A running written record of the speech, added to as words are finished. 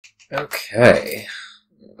Okay.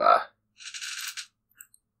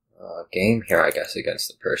 Game here, I guess, against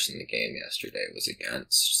the person the game yesterday was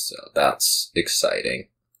against, so that's exciting.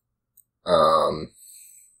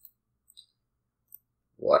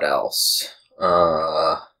 What else?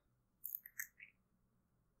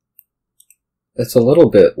 It's a little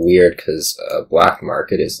bit weird because black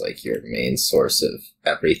market is like your main source of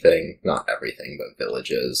everything, not everything, but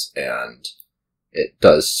villages, and it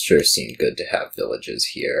does sure seem good to have villages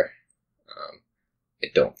here. I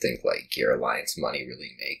don't think like Gear Alliance money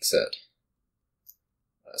really makes it.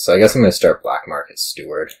 So I guess I'm going to start black market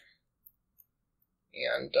Steward,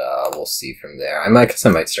 and we'll see from there. I guess I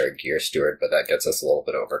might start Gear Steward, but that gets us a little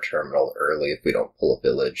bit over terminal early if we don't pull a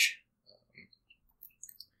village.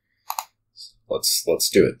 Let's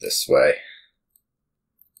do it this way.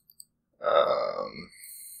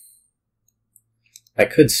 I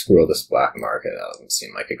could squirrel this black market. That doesn't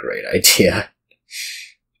seem like a great idea,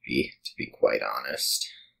 to be quite honest.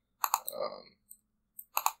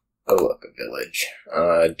 Oh look, a village.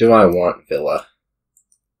 Do I want villa?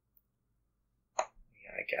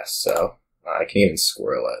 Yeah, I guess so. I can even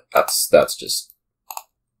squirrel it. That's just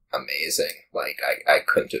amazing. Like, I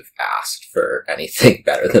couldn't have asked for anything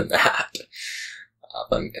better than that.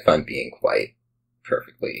 If I'm being quite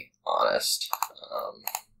perfectly honest.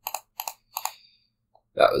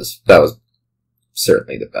 That was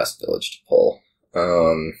certainly the best village to pull.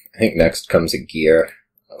 I think next comes a gear.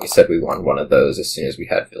 We said we wanted one of those as soon as we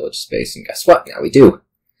had village space, and guess what? Now we do.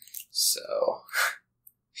 So,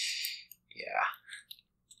 yeah.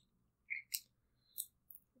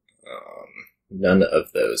 None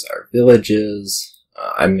of those are villages.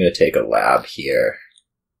 I'm going to take a lab here,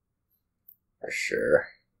 for sure.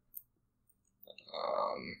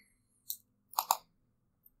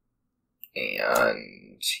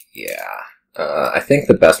 And, yeah. I think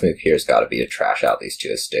the best move here has got to be to trash out these two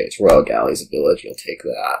estates. Royal Galley's a village, you'll take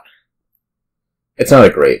that. It's not a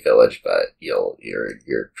great village, but you're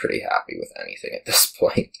pretty happy with anything at this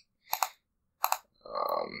point.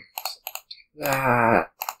 Do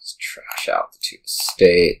that. Let's trash out the two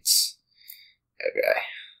estates. Okay.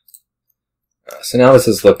 So now this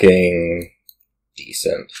is looking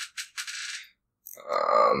decent.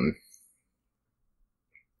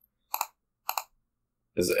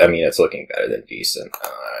 I mean, it's looking better than decent.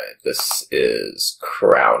 This is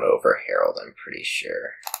Crown over Herald, I'm pretty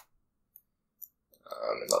sure.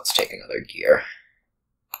 And let's take another gear.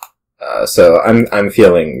 So I'm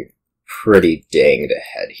feeling pretty danged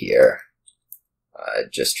ahead here,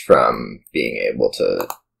 just from being able to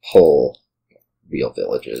pull real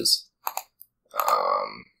villages.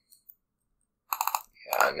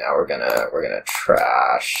 Yeah, now we're gonna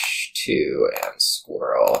trash 2 and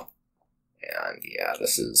Squirrel. And yeah,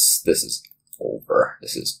 this is over.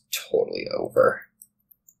 This is totally over.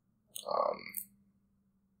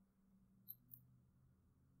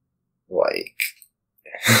 Like,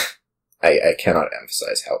 I cannot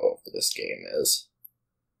emphasize how over this game is.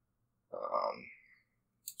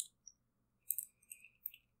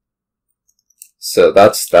 So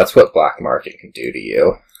that's what black market can do to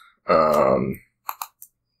you. How do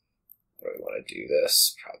we want to do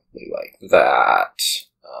this? Probably like that.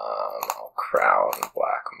 I'll crown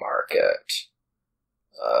black market.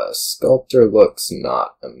 Sculptor looks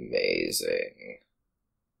not amazing.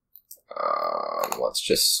 Let's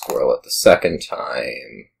just squirrel it the second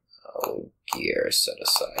time. Gear, set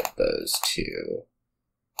aside those two.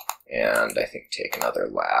 And I think take another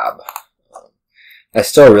lab. I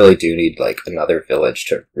still really do need like another village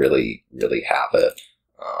to really have it.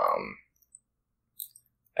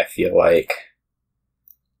 I feel like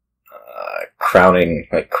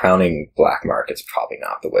crowning black market's probably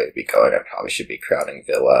not the way to be going. I probably should be crowning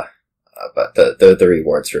villa, but the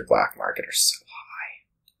rewards for black market are so high.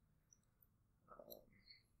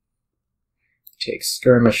 Take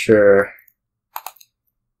skirmisher.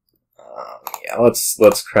 Yeah,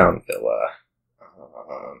 let's crown villa.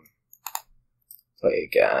 Play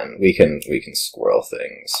again. We can squirrel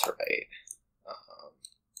things, right?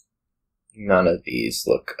 None of these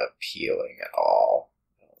look appealing at all,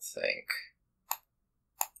 I don't think.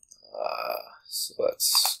 So let's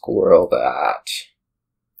squirrel that.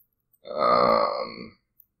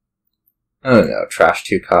 I don't know, trash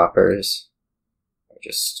 2 coppers. Or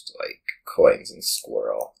just like coins and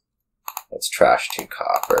squirrel. Let's trash 2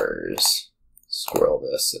 coppers. Squirrel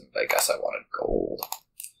this, and I guess I wanted gold.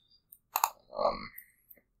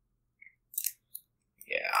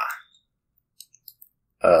 Yeah.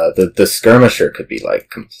 The skirmisher could be like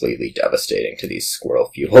completely devastating to these squirrel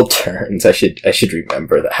fueled turns. I should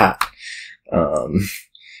remember that.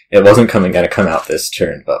 It wasn't gonna come out this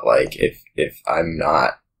turn, but like if I'm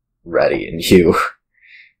not ready, and you,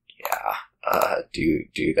 yeah,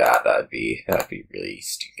 do that. That'd be really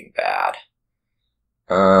stinking bad.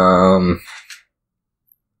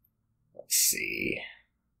 Let's see.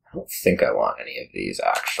 I don't think I want any of these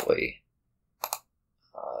actually.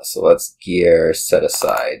 So let's gear, set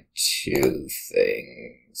aside 2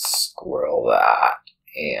 things, squirrel that,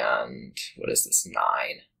 and what is this, 9? I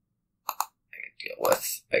can deal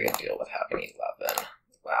with having 11.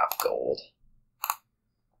 Lab gold.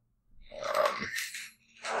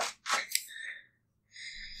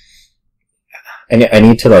 I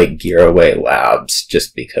need to like gear away labs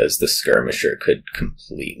just because the skirmisher could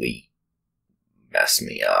completely mess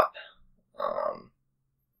me up.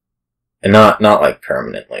 And not like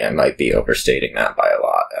permanently. I might be overstating that by a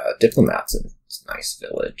lot. Diplomat's a nice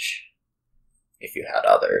village. If you had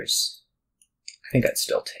others, I think I'd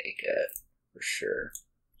still take it for sure.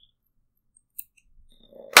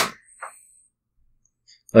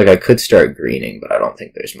 Like I could start greening, but I don't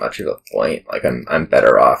think there's much of a point. Like I'm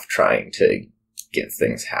better off trying to get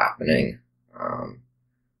things happening.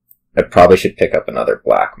 I probably should pick up another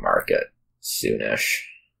black market soonish.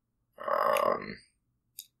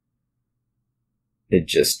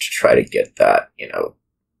 Just to try to get that,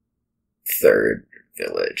 3rd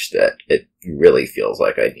village that it really feels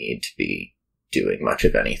like I need to be doing much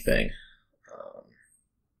of anything.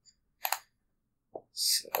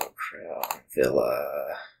 So, Crown,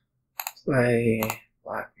 Villa, Play,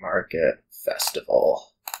 Black Market,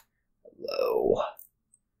 Festival, Hello.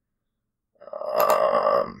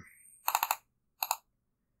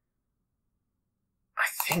 I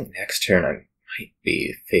think next turn I might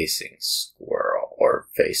be facing Squirrel, or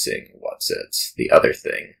facing the other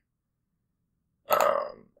thing.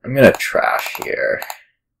 I'm gonna trash here.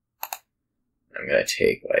 I'm gonna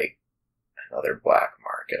take like another black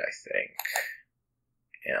market, I think,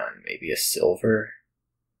 and maybe a silver,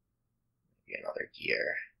 maybe another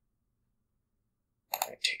gear. I'm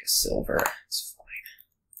gonna take a silver. It's fine.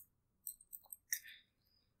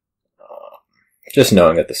 Just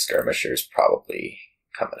knowing that the skirmisher's probably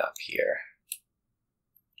coming up here.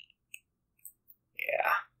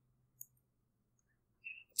 Yeah.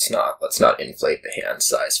 Let's not inflate the hand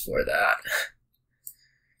size for that.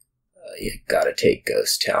 You gotta take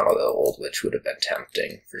Ghost Town, although Old Witch would have been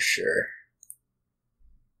tempting for sure.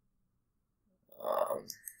 Okay.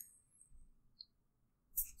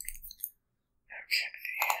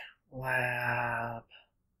 Lab.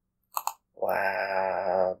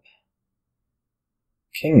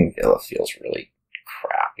 King Villa feels really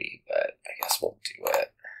crappy, but I guess we'll do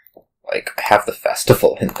it. Like, I have the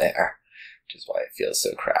festival in there, which is why it feels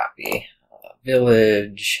so crappy.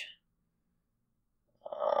 Village.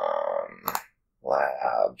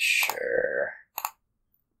 Lab, sure.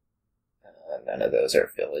 None of those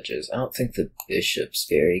are villages. I don't think the bishop's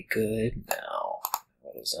very good. No,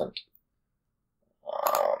 it isn't.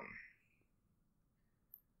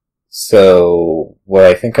 So, what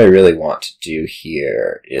I think I really want to do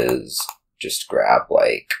here is just grab,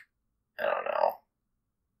 like, I don't know,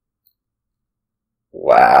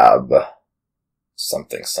 lab,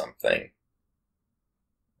 something.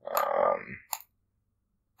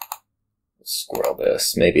 Squirrel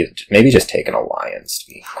this. Maybe just take an alliance, to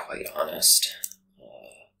be quite honest.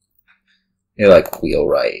 Like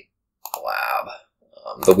Wheelwright lab.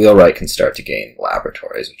 The Wheelwright can start to gain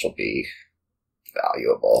laboratories, which will be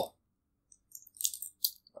valuable.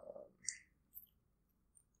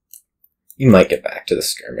 You might get back to the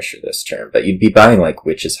skirmisher this turn, but you'd be buying like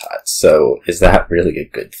Witch's Hut, so is that really a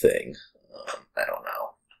good thing? I don't know.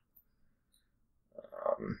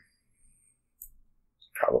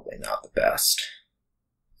 Probably not the best.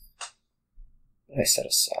 I set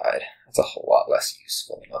aside. That's a whole lot less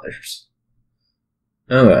useful than others.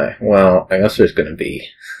 Okay, well, I guess there's gonna be...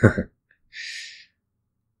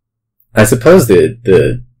 I suppose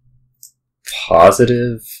the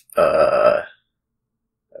positive... I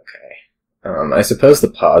suppose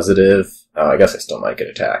the positive... Oh, I guess I still might get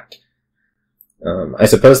attacked. I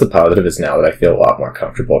suppose the positive is now that I feel a lot more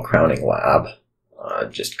comfortable crowning lab.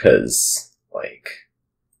 Just because, like,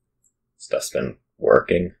 stuff's been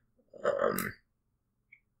working.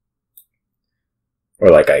 Or,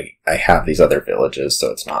 like, I have these other villages, so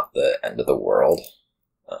it's not the end of the world.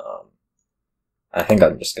 I think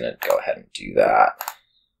I'm just gonna go ahead and do that.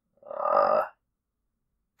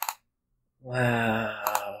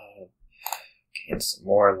 Lab. Gain some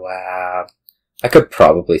more lab. I could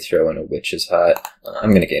probably throw in a Witch's Hut.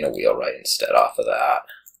 I'm gonna gain a Wheelwright instead off of that.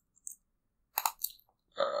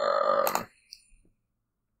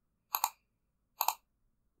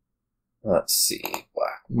 Let's see.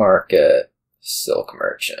 Black Market. Silk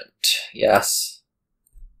Merchant. Yes.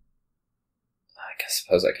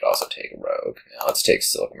 suppose I could also take Rogue. Now let's take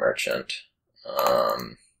Silk Merchant.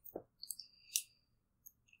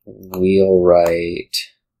 Wheelwright.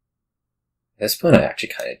 At this point, I actually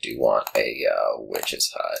kind of do want a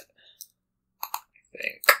Witch's Hut, I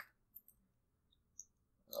think.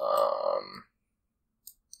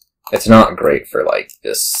 It's not great for like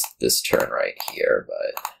this turn right here,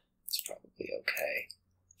 but it's probably okay.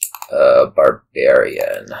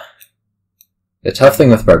 Barbarian. The tough thing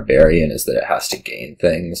with Barbarian is that it has to gain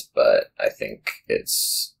things, but I think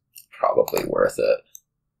it's probably worth it.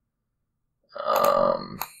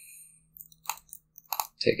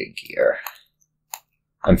 Take a gear.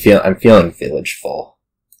 I'm feeling village full.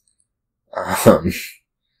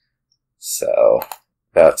 So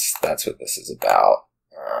that's what this is about.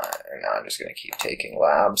 And now I'm just gonna keep taking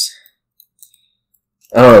labs.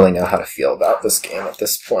 I don't really know how to feel about this game at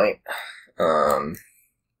this point.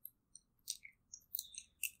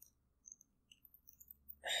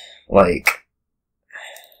 Like,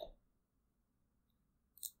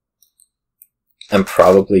 I'm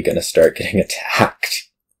probably gonna start getting attacked.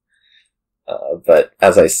 But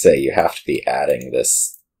as I say, you have to be adding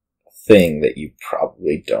this thing that you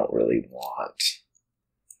probably don't really want.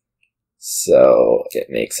 So it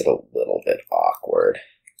makes it a little bit awkward.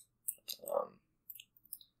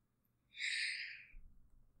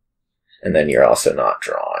 And then you're also not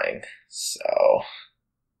drawing, so...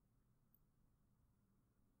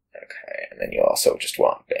 Okay, and then you also just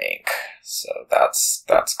want bank. So that's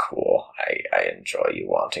cool. I enjoy you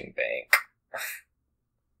wanting bank.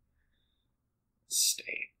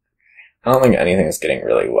 State. I don't think anything is getting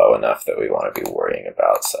really low enough that we want to be worrying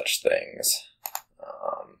about such things.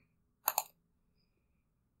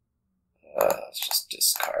 Let's just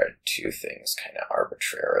discard two things kind of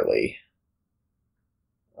arbitrarily.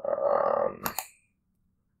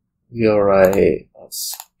 Wheelwright.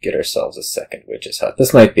 Let's get ourselves a second Witch's Hut.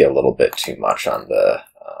 This might be a little bit too much on the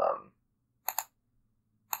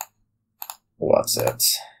what's it?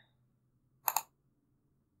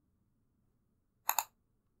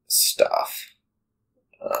 Stuff.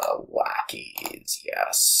 Lackeys,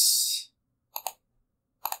 yes.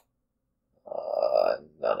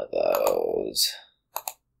 None of those.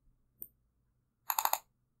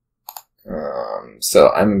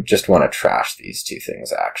 So I'm just want to trash these two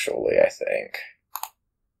things, actually, I think.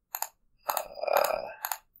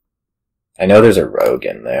 I know there's a rogue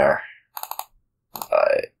in there, but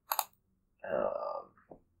I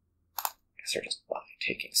guess they're just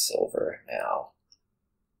taking silver now.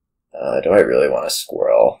 Do I really want a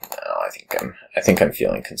Squirrel? No, I think I'm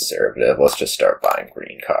feeling conservative. Let's just start buying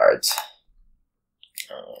green cards.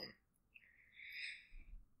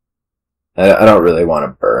 I don't really want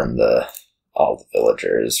to burn all the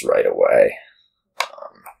villagers right away.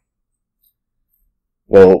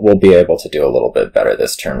 We'll be able to do a little bit better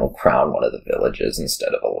this turn. We'll crown one of the villages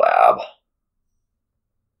instead of a lab,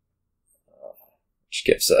 which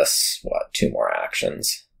gives us what, 2 more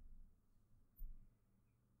actions.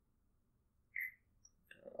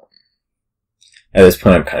 At this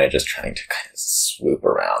point, I'm kind of just trying to kind of swoop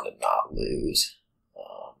around and not lose.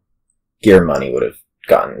 Gear money would have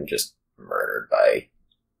gotten just murdered by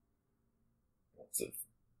the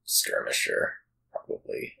skirmisher,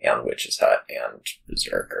 probably, and Witch's Hut, and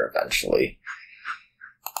Berserker eventually.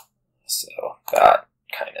 So that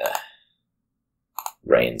kind of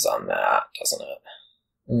rains on that, doesn't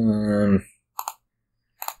it?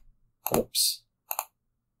 Oops.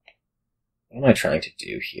 What am I trying to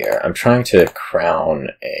do here? I'm trying to crown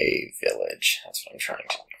a village. That's what I'm trying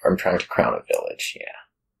to do. I'm trying to crown a village, yeah.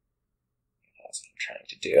 That's what I'm trying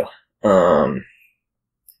to do.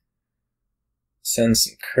 Send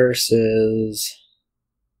some curses.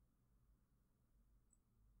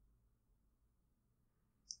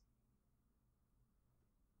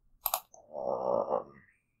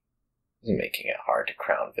 This is making it hard to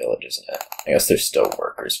crown village, isn't it? I guess there's still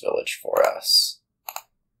workers' village for us.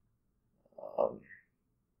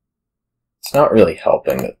 It's not really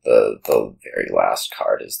helping that the very last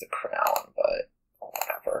card is the crown, but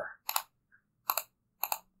whatever.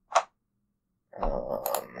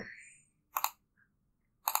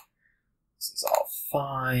 This is all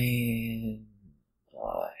fine.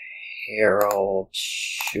 Herald,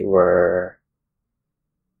 sure.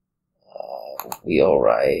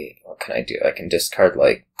 Wheelwright. What can I do? I can discard,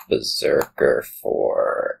 like, Berserker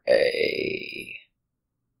for a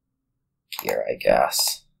gear, I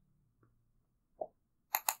guess.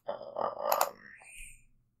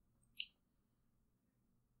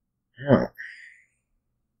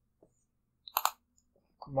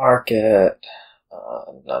 Market.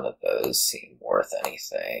 None of those seem worth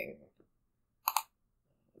anything.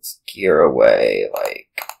 Let's gear away, like,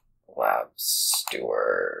 Lab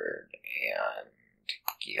Steward, and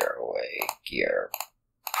gear away, gear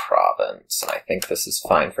province, and I think this is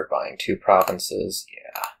fine for buying 2 provinces,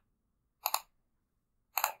 yeah.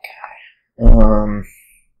 Okay.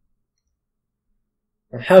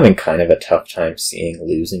 I'm having kind of a tough time seeing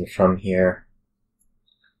losing from here.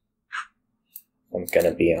 I'm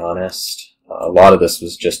gonna be honest. A lot of this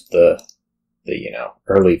was just the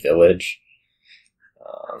early village.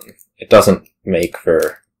 It doesn't make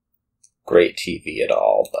for great TV at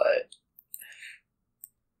all, but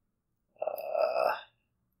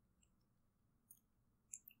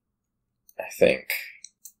I think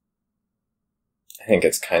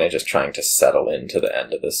it's kind of just trying to settle into the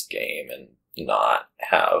end of this game and not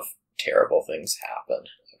have terrible things happen.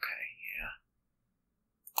 Okay,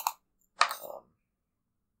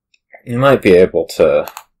 yeah. You might be able to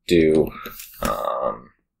do,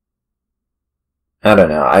 I don't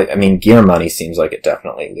know, I mean, gear money seems like it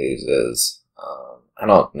definitely loses. I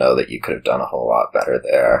don't know that you could have done a whole lot better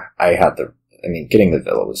there. Getting the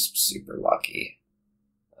villa was super lucky.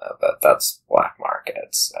 But that's black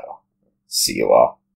market, so see you all.